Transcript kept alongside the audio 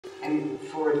And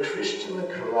for a Christian, the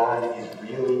Quran is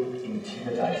really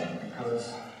intimidating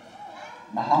because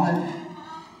Muhammad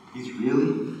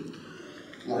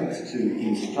likes to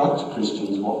instruct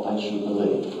Christians what they should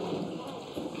believe.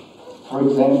 For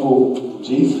example,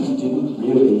 Jesus didn't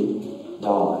really die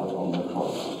on the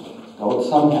cross. God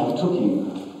somehow took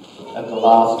him at the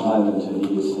last moment and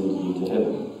he ascended into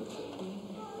heaven.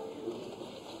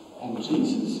 And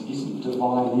Jesus isn't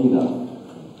divine either.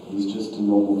 He's just a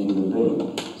normal human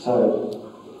being.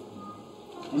 So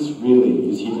this really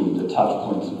is hitting the touch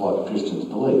points of what Christians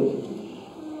believe.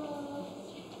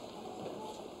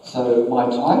 So my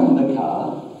time in the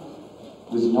car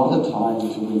was not a time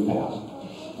to wimp out.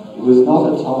 It was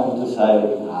not a time to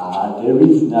say, there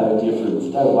is no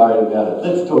difference, don't worry about it,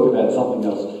 let's talk about something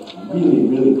else really,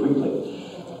 really quickly.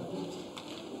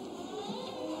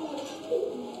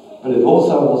 But it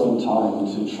also wasn't time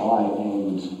to try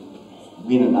and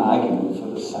win an argument for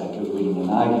the sake of winning an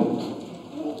argument.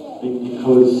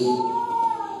 Because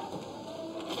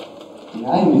the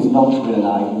aim is not to win an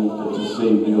argument, but to see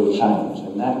real change,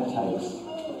 and that takes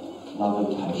love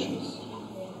and patience.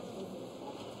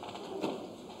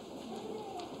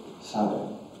 So,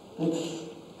 let's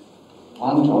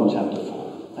 1 John chapter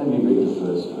 4. Let me read the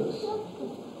first verse.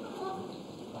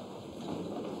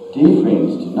 Dear friends,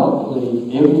 do not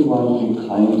believe everyone who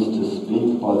claims to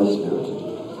speak by the Spirit.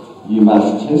 You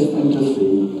must test them to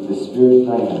see if the Spirit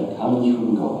they have comes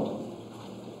from God.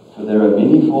 For there are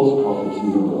many false prophets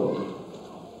in the world.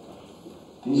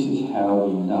 This is how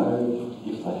we know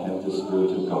if they have the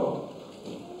Spirit of God.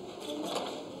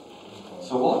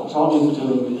 So what John is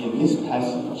doing in this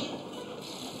passage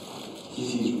is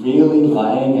he's really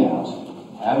laying out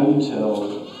how you tell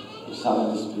if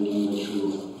someone is speaking the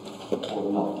truth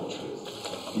or not the truth.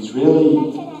 He's really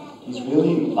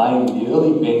laying the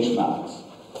early benchmarks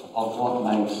of what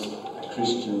makes a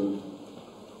Christian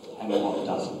and what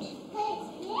doesn't.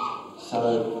 So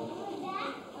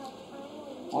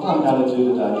what I'm going to do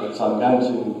today is I'm going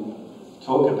to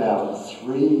talk about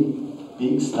 3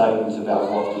 big statements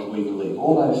about what we believe,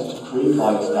 almost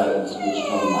creed-like statements which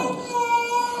John makes.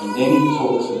 And then he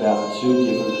talks about 2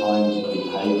 different kinds of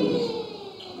behaviours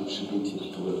which should be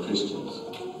typical of Christians.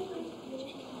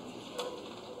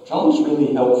 John's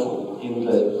really helpful in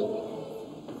that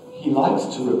he likes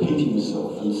to repeat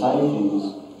himself and say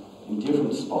things in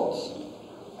different spots.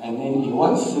 And then he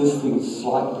always says things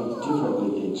slightly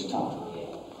differently each time.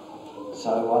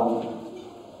 So,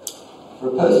 for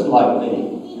a person like me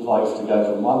who likes to go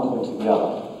from one point to the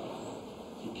other,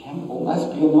 it can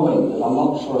almost be annoying that I'm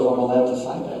not sure if I'm allowed to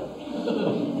say that.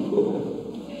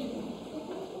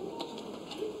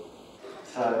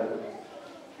 So,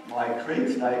 my creed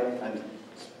statement,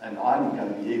 and I'm going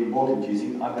to be even more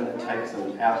confusing, I'm going to take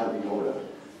them out of the order.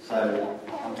 So,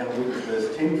 I'm going to look at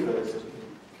verse 10 first,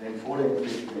 then 14,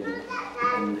 15,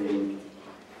 and then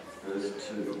verse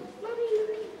 2.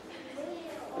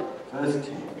 Verse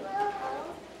 10.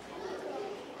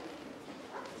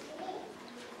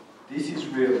 This is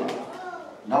real love,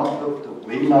 not that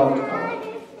we loved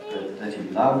God, but that he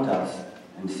loved us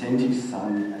and sent his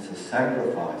Son as a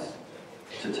sacrifice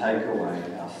to take away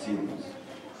our sins.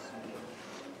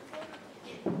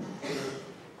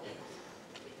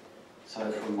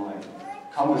 So from my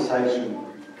conversation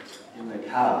in the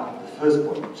car, the first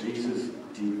point, Jesus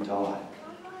did die.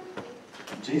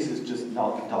 Jesus just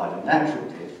not died a natural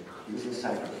death, he was a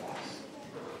sacrifice.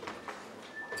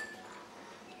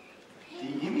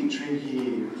 The imagery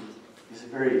here is a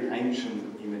very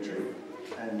ancient imagery,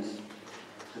 and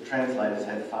the translators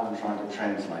had fun trying to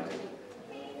translate it.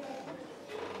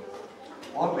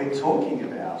 What we're talking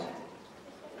about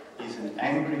is an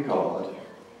angry God,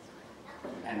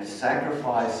 and a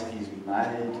sacrifice is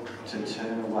made to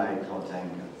turn away God's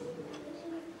anger.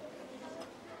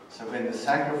 So when the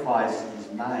sacrifice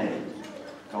is made,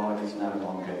 God is no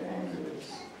longer angry with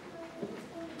us.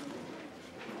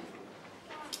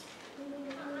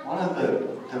 One of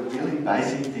the really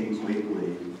basic things we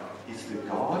believe is that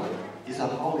God is a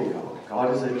holy God.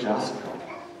 God is a just God.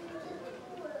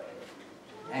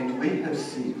 And we have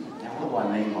sinned. Now what do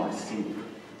I mean by sin?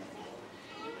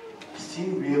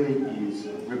 Sin really is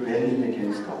rebellion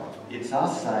against God. It's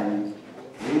us saying,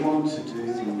 we want to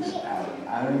do things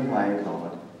our own way,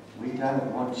 God. We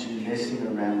don't want you messing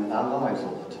around with our lives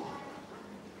all the time.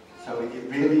 So it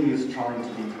really is trying to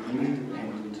be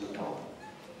independent of God.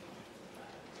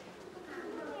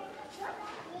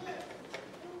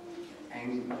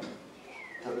 And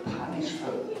the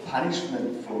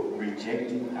punishment for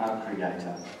rejecting our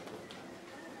Creator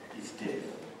is death.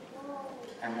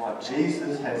 And what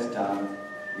Jesus has done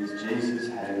is Jesus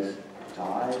has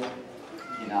died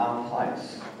in our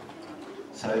place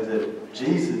so that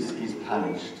Jesus is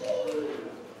punished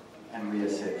and we are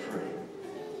set free.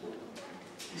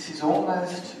 This is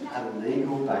almost a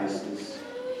legal basis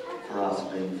for us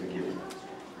being forgiven.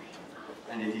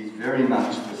 And it is very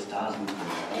much the starting point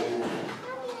of all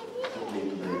that we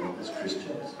believe as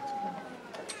Christians.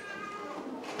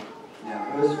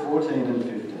 Now, verse 14 and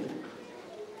 15.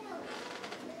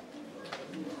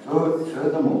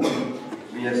 Furthermore,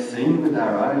 we have seen with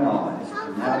our own eyes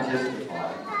and now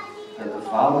testify that the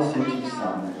Father sent his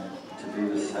Son to be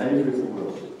the Saviour of the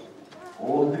world.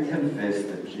 All who confess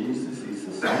that Jesus is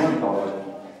the Son of God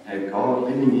have God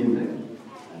living in them,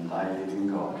 and they live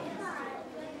in God.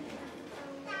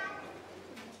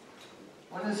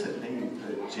 What does it mean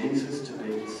for Jesus to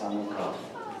be the Son of God?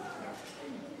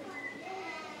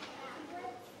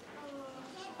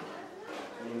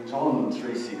 In John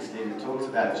 3:16, it talks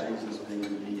about Jesus being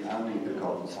the only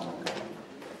begotten Son of God.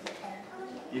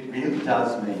 It really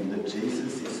does mean that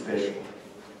Jesus is special.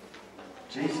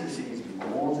 Jesus is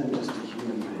more than just a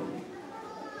human being.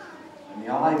 And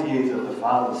the idea that the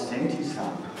Father sent his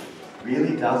Son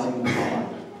really does imply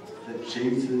that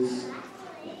Jesus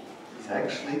is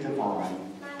actually divine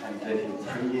and that he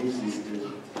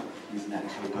pre-existed his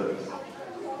natural birth.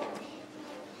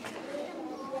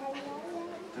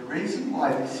 The reason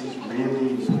why this is really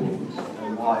important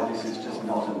and why this is just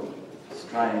not a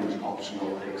strange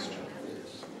optional extra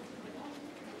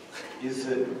is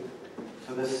that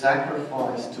for the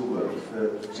sacrifice to work,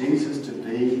 for Jesus to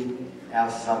be our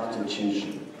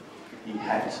substitution, he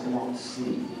had to not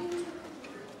sin.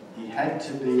 He had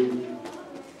to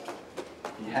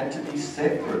be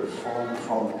separate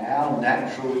from our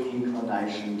natural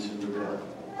inclination to rebel.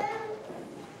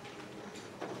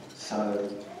 So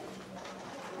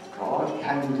God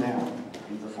came down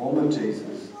in the form of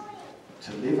Jesus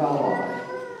to live our life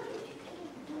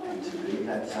and to be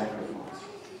that sacrifice.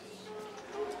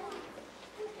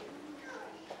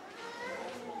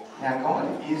 Now, God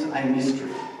is a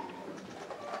mystery.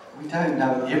 We don't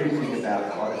know everything about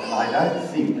God, and I don't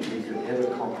think we could ever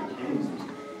comprehend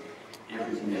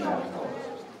everything about God.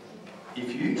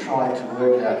 If you try to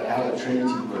work out how the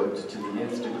Trinity worked to the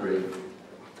nth degree,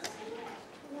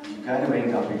 you're going to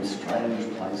end up in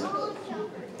strange places.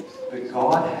 But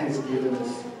God has given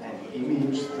us an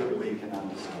image that we can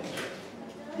understand.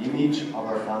 The image of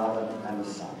a Father and a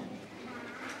Son.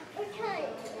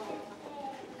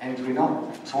 And we're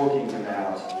not talking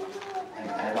about an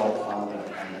adult father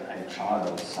and a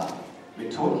child son.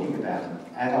 We're talking about an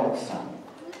adult son.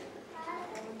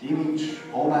 The image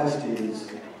almost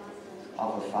is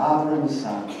of a father and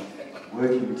son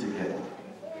working together.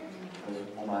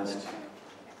 Almost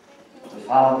the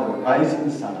father raising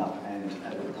the son up, and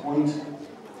at a point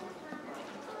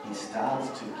he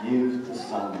starts to give the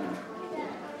son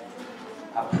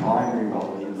a primary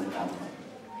role in the company,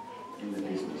 in the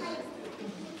business.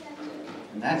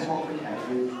 And that's what we have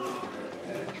with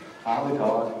Father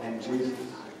God and Jesus.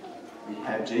 We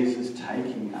have Jesus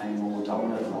taking a more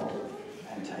dominant role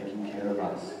and taking care of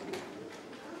us.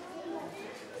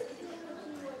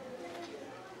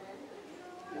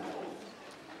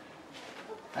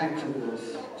 Back to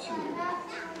verse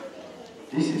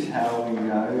 2. This is how we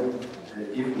know that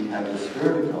if we have the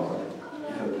Spirit of God,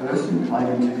 if a person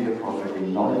claiming to be a prophet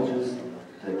acknowledges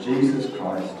that Jesus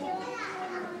Christ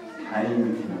came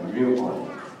in a real body.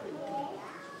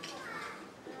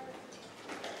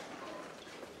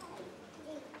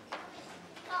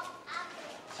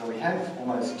 So we have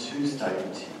almost two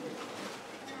statements here.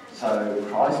 So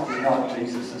Christ is not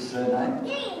Jesus' surname.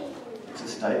 It's a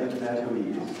statement about who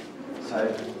he is.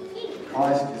 So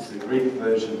Christ is the Greek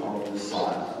version of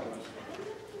Messiah.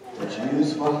 The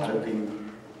Jews were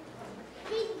hoping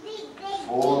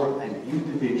for an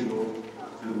individual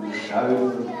who will show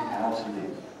them how to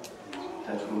live.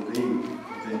 That will be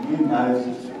the new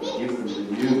Moses, who will give them the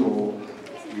new law,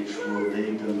 which will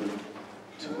lead them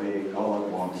to where God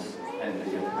wants and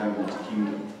be a permanent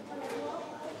kingdom.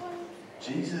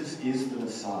 Jesus is the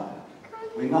Messiah.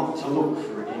 We're not to look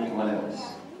for anyone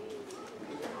else.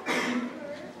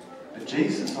 But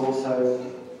Jesus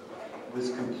also was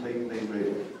completely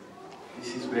real.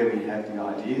 This is where we have the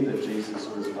idea that Jesus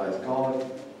was both God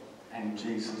and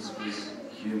Jesus was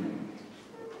human.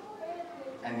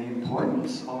 And the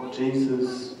importance of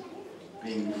Jesus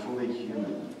being fully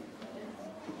human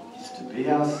is to be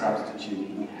our substitute.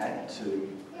 He had to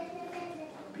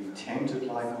be tempted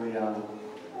like we are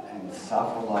and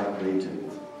suffer like we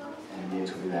do, and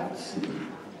yet without sin.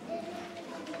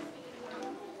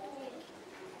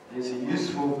 There's a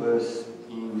useful verse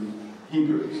in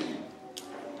Hebrews.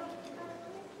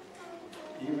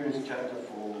 Hebrews chapter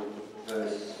 4,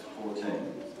 verse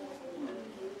 14.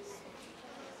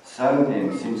 So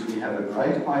then, since we have a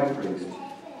great high priest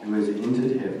who has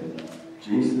entered heaven,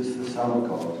 Jesus the Son of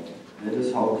God, let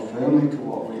us hold firmly to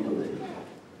what we believe.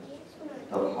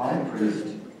 The high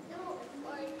priest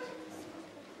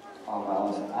of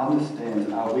ours understands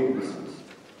our weaknesses,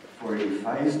 for he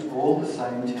faced all the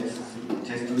same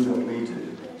testing that we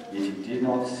do, yet he did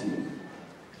not sin.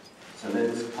 So let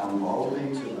us come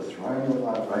boldly to the throne of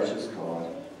our gracious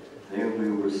God. There we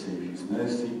will receive his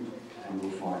mercy and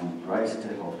will find grace to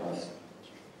help us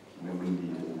when we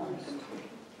need it most.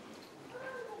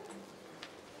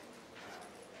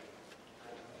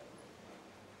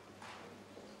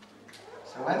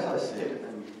 So as I said,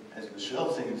 and as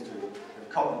Michelle seems to have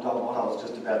cottoned on what I was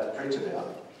just about to preach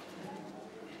about,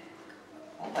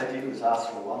 all they did was ask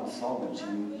for one song and she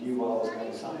knew what I was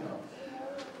going to say.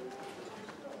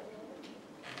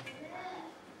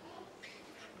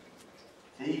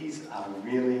 These are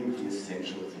really the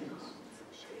essential things.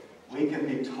 We can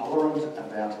be tolerant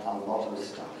about a lot of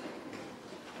stuff.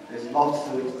 There's lots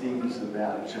of things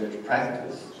about church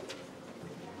practice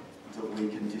that we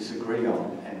can disagree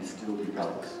on and still be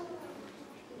brothers.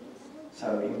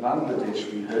 So in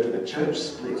Bangladesh we heard of a church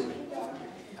split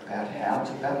about how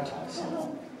to baptise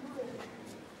someone.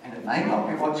 And it may not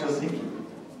be what you're thinking.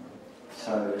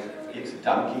 So it's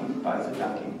dunking, both are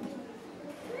dunking.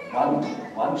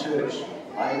 One church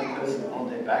laid the person on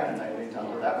their back and they went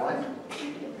under that way.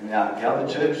 And the other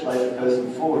church laid the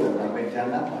person forward and they went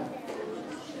down that way.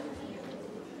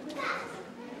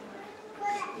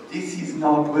 This is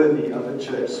not worthy of a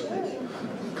church split.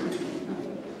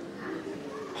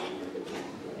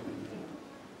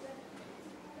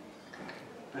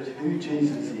 But who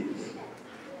Jesus is.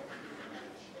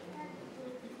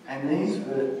 And these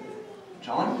were,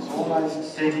 John is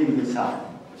almost setting this up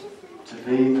to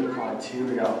be the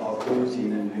criteria of who's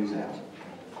in and who's out.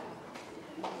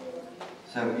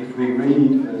 So if we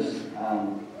read verse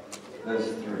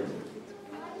 3.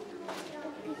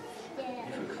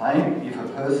 If a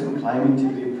person claiming to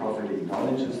be a prophet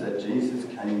acknowledges that Jesus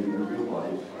came in a real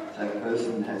body, that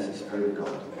person has the Spirit of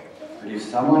God. But if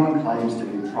someone claims to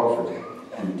be a prophet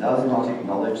and does not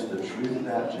acknowledge the truth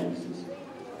about Jesus,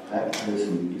 that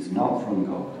person is not from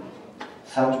God.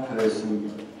 Such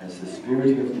person has the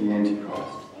spirit of the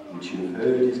Antichrist, which you have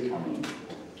heard is coming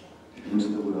into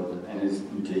the world, and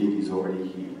indeed is already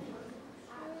here.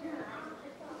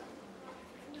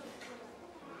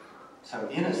 So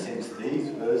in a sense, these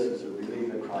verses are really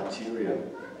the criteria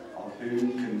of who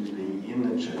can be in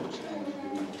the church and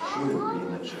who shouldn't be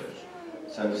in the church.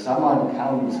 So if someone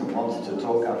comes and wants to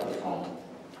talk up the front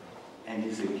and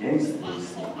is against these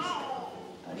things,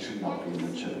 they should not be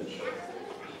in the church.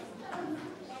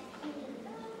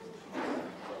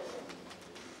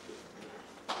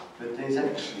 But there's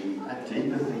actually a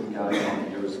deeper thing going on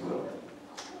here as well.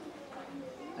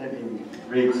 Let me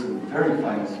read some very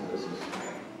famous verses.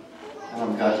 And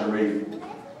I'm going to read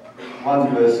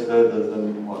one verse further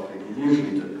than what people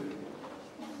usually do.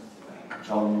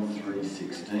 John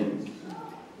 3:16.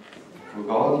 For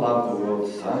God loved the world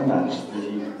so much that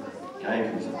he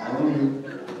gave his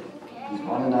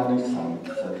one and only Son,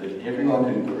 so that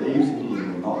everyone who believes in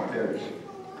him will not perish,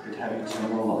 but have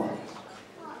eternal life.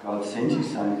 God sent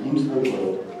his Son into the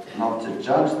world, not to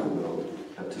judge the world,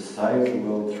 but to save the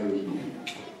world through him.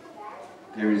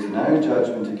 There is no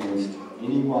judgment against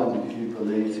anyone who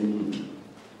believes in him,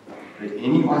 but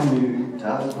anyone who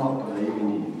does not believe in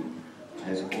him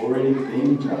has already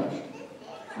been judged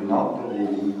for not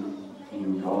believing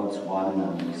in God's one and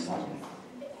only Son.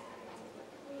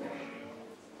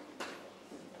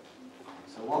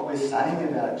 So what we're saying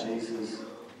about Jesus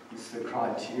is the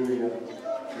criteria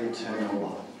for eternal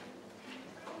life.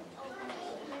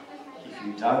 If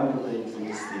you don't believe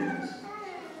these things,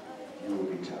 you will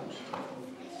be judged.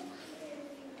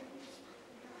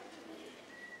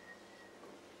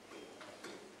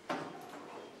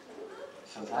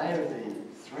 So they are the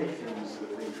three things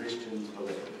that we Christians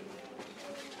believe.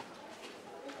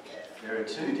 There are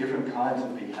two different kinds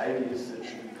of behaviours that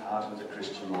should be part of the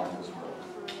Christian life as well.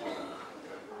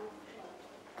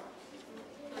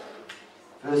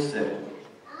 Verse 7.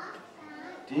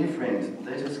 Dear friends,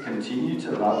 let us continue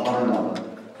to love one another,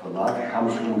 for love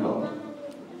comes from God.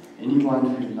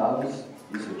 Anyone who loves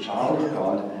is a child of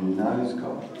God and knows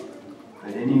God.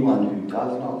 But anyone who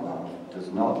does not love does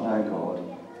not know God,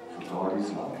 for God is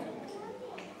love.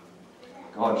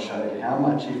 God showed how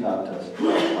much he loved us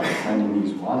by sending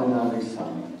his one and only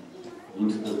Son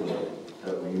into the world,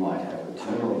 that we might have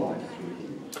eternal life through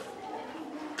him.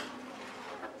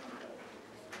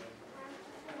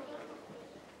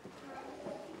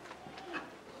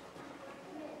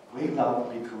 We love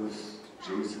because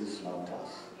Jesus loved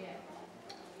us.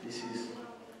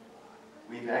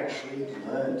 we've actually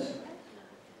learnt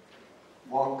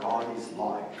what God is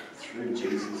like through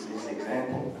Jesus'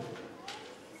 example.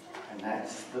 And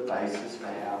that's the basis for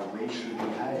how we should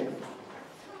behave.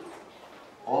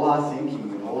 All our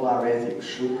thinking and all our ethics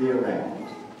should be around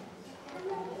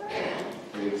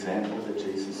the example that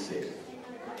Jesus set.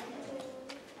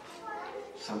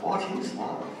 So what is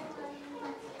love?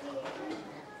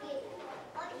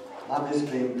 Love is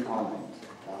being kind.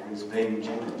 Love is being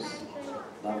generous.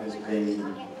 Love is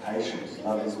being patient.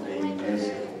 Love is being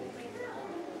merciful.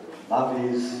 Love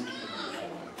is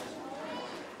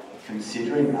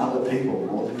considering other people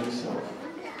more than yourself.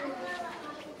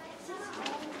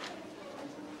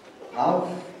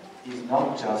 Love is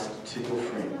not just to your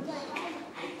friends.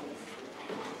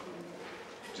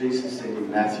 Jesus said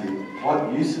in Matthew,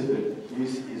 what use is it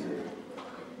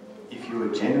if you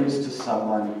are generous to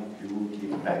someone who will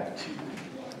give back to you?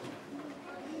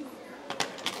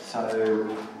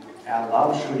 So our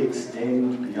love should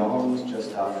extend beyond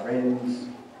just our friends,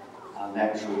 our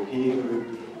natural peer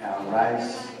group, our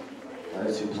race,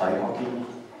 those who play hockey.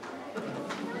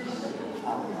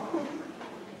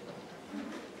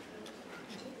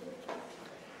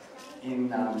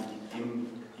 In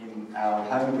our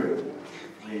home group,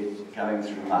 we're going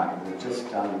through Mark, and we've just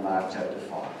done Mark chapter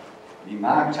 5. In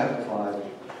Mark chapter 5,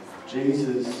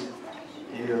 Jesus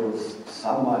heals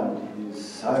someone who's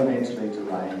so mentally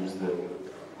deranged that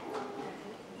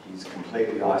he's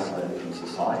completely isolated from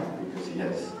society because he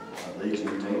has a legion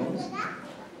of demons.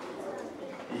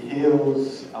 He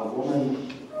heals a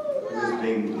woman who has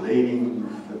been bleeding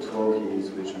for 12 years,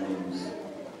 which means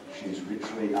she's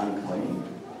ritually unclean.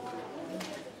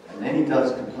 And then he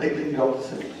does completely the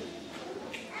opposite.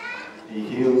 He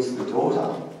heals the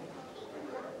daughter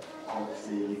of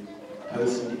the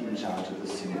person in charge of the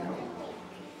synagogue.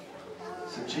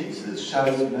 So Jesus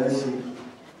shows mercy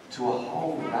to a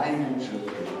whole range of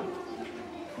people.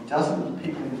 He doesn't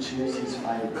pick and choose his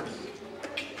favourites.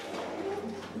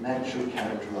 And that should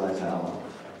characterise our love.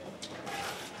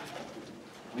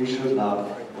 We should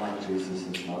love like Jesus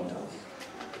has loved us.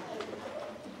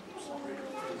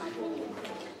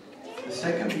 The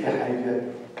second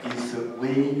behaviour is that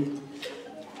we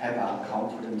have our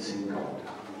confidence in God.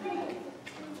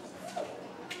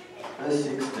 Verse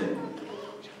 16.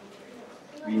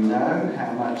 We know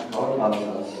how much God loves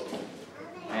us,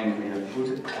 and we have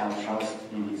put our trust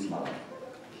in his love.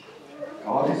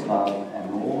 God is love,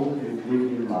 and all who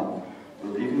live in love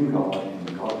will live in God,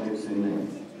 and God lives in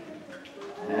them.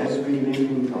 And as we live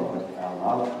in God, our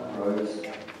love grows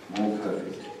more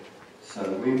perfect, so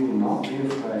that we will not be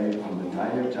afraid on the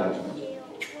day of judgment,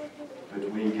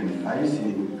 but we can face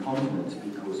him with confidence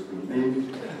because we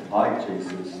live like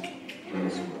Jesus in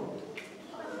this world.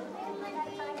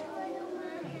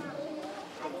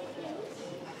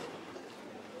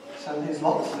 So there's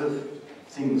lots of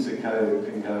things that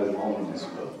can go wrong in this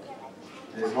world.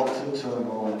 There's lots of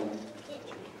turmoil.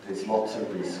 There's lots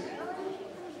of risk.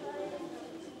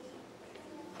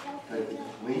 But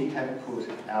we have put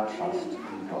our trust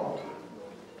in God.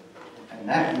 And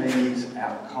that means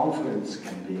our confidence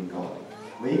can be in God.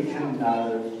 We can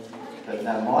know that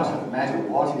no matter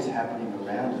what is happening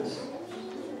around us,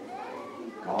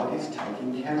 God is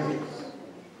taking care of us.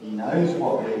 He knows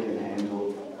what we can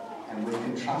handle, and we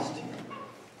can trust him.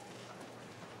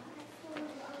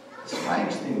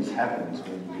 Strange things happen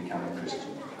when you become a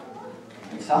Christian.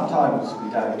 And sometimes we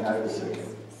don't notice it,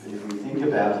 but if we think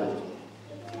about it,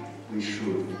 we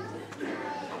should.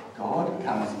 God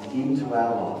comes into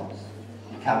our lives.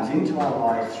 He comes into our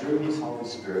lives through his Holy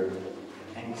Spirit,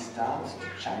 and he starts to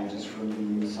change us from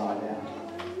the inside out.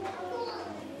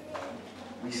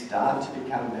 We start to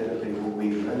become better people.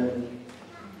 We learn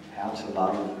how to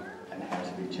love and how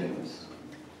to be generous.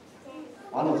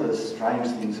 One of the strange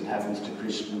things that happens to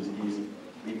Christians is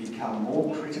we become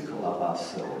more critical of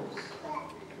ourselves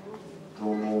the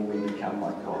more we become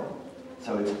like God.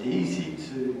 So it's easy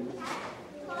to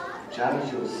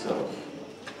judge yourself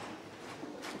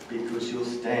because you're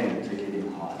standing to get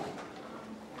him higher.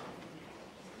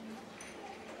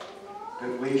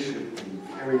 But we should be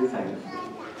very thankful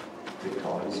that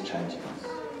God is changing us.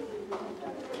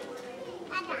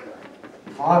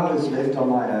 If I was left on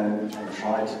my own and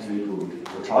tried to do good,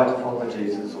 or tried to follow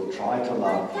Jesus, or tried to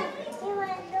love,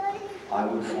 I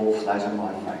would fall flat on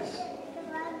my face.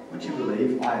 Would you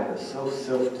believe I have a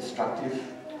self-destructive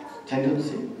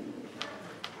tendency?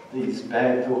 These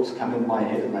bad thoughts come in my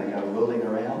head and they go whirling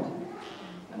around,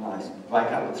 and I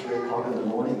wake up at 3 o'clock in the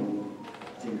morning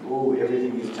and think, oh,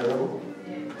 everything is terrible.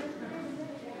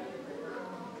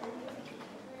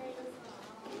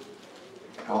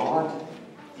 God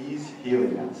is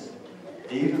healing us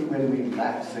even when we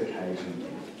lapse occasionally,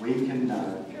 we can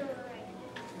know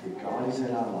that God is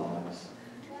in our lives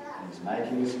and He's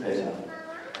making us better.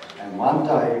 And one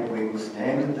day we will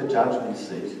stand at the judgment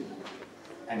seat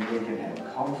and we can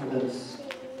have confidence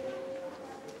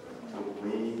that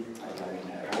we are going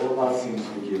to have all of our sins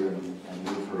forgiven and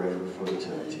live forever for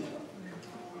eternity.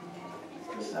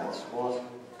 Because that's what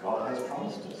God has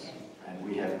promised us, and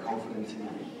we have confidence in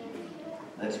Him.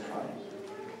 Let's pray.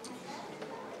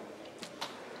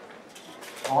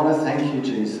 I want to thank you,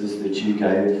 Jesus, that you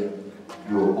gave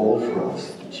your all for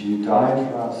us, that you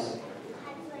died for us,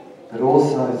 but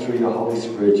also through your Holy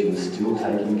Spirit you are still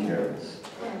taking care of us.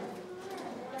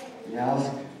 We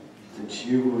ask that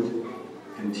you would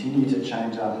continue to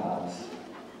change our hearts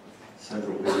so that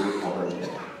we will follow you.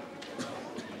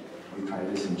 We pray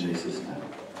this in Jesus'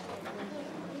 name.